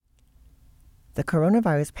The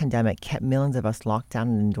coronavirus pandemic kept millions of us locked down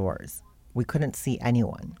and indoors. We couldn't see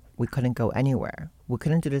anyone. We couldn't go anywhere. We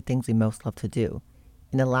couldn't do the things we most love to do.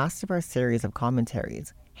 In the last of our series of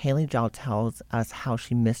commentaries, Haley Zhao tells us how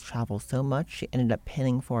she missed travel so much she ended up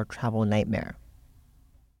pinning for a travel nightmare.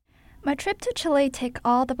 My trip to Chile ticked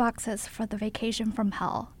all the boxes for the vacation from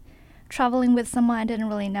hell. Traveling with someone I didn't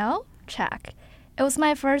really know? Check. It was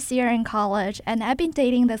my first year in college, and I'd been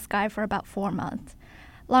dating this guy for about 4 months.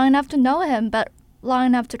 Long enough to know him, but long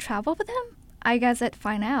enough to travel with him? I guess I'd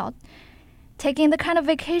find out. Taking the kind of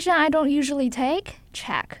vacation I don't usually take?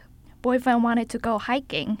 Check. Boyfriend wanted to go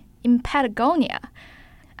hiking in Patagonia.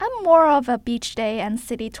 I'm more of a beach day and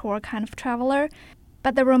city tour kind of traveler,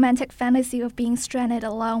 but the romantic fantasy of being stranded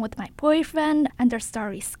alone with my boyfriend under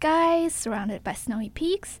starry skies, surrounded by snowy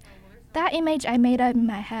peaks, that image I made up in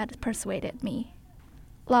my head persuaded me.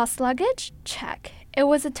 Lost luggage? Check. It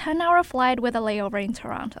was a 10-hour flight with a layover in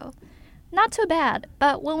Toronto. Not too bad,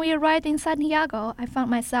 but when we arrived in Santiago, I found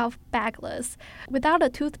myself bagless, without a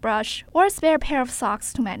toothbrush or a spare pair of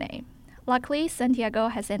socks to my name. Luckily, Santiago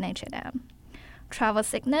has an H&M. Travel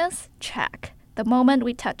sickness? Check. The moment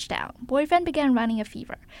we touched down, boyfriend began running a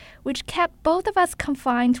fever, which kept both of us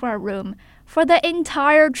confined to our room for the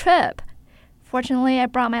entire trip. Fortunately, I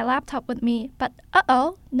brought my laptop with me, but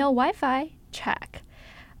no Wi-Fi? Check.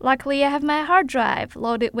 Luckily, I have my hard drive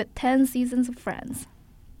loaded with 10 seasons of Friends.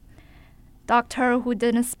 Doctor who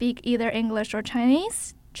didn't speak either English or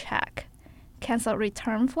Chinese? Check. Cancelled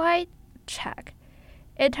return flight? Check.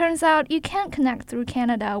 It turns out you can't connect through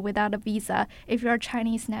Canada without a visa if you're a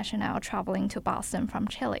Chinese national traveling to Boston from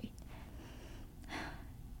Chile.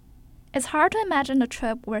 It's hard to imagine a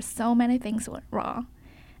trip where so many things went wrong.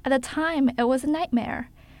 At the time, it was a nightmare.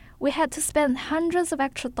 We had to spend hundreds of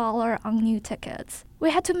extra dollars on new tickets.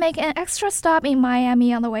 We had to make an extra stop in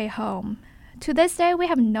Miami on the way home. To this day, we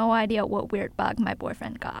have no idea what weird bug my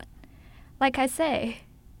boyfriend got. Like I say,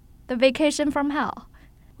 the vacation from hell.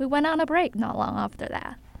 We went on a break not long after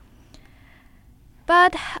that.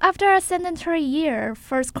 But after a sedentary year,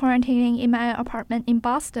 first quarantining in my apartment in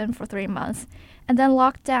Boston for 3 months, and then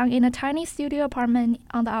locked down in a tiny studio apartment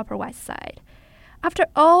on the Upper West Side. After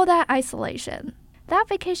all that isolation, that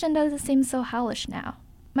vacation doesn't seem so hellish now.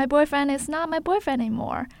 My boyfriend is not my boyfriend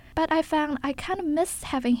anymore, but I found I kind of miss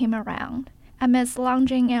having him around. I miss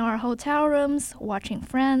lounging in our hotel rooms, watching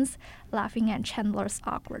Friends, laughing at Chandler's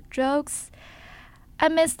awkward jokes. I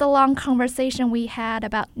miss the long conversation we had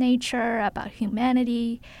about nature, about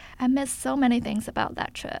humanity. I miss so many things about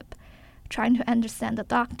that trip. Trying to understand the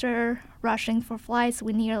doctor, rushing for flights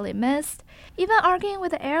we nearly missed, even arguing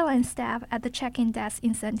with the airline staff at the check-in desk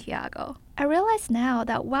in Santiago. I realize now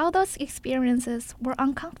that while those experiences were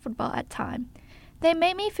uncomfortable at times, they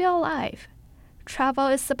made me feel alive. Travel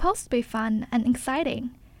is supposed to be fun and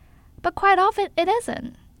exciting, but quite often it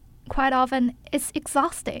isn't. Quite often it's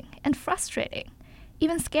exhausting and frustrating,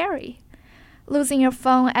 even scary. Losing your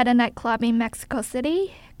phone at a nightclub in Mexico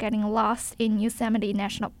City, getting lost in Yosemite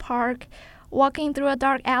National Park, walking through a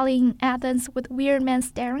dark alley in Athens with weird men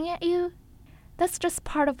staring at you, that's just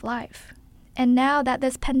part of life. And now that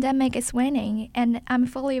this pandemic is waning and I'm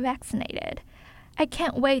fully vaccinated, I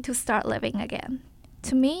can't wait to start living again.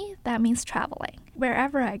 To me, that means traveling,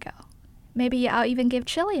 wherever I go. Maybe I'll even give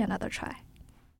Chile another try.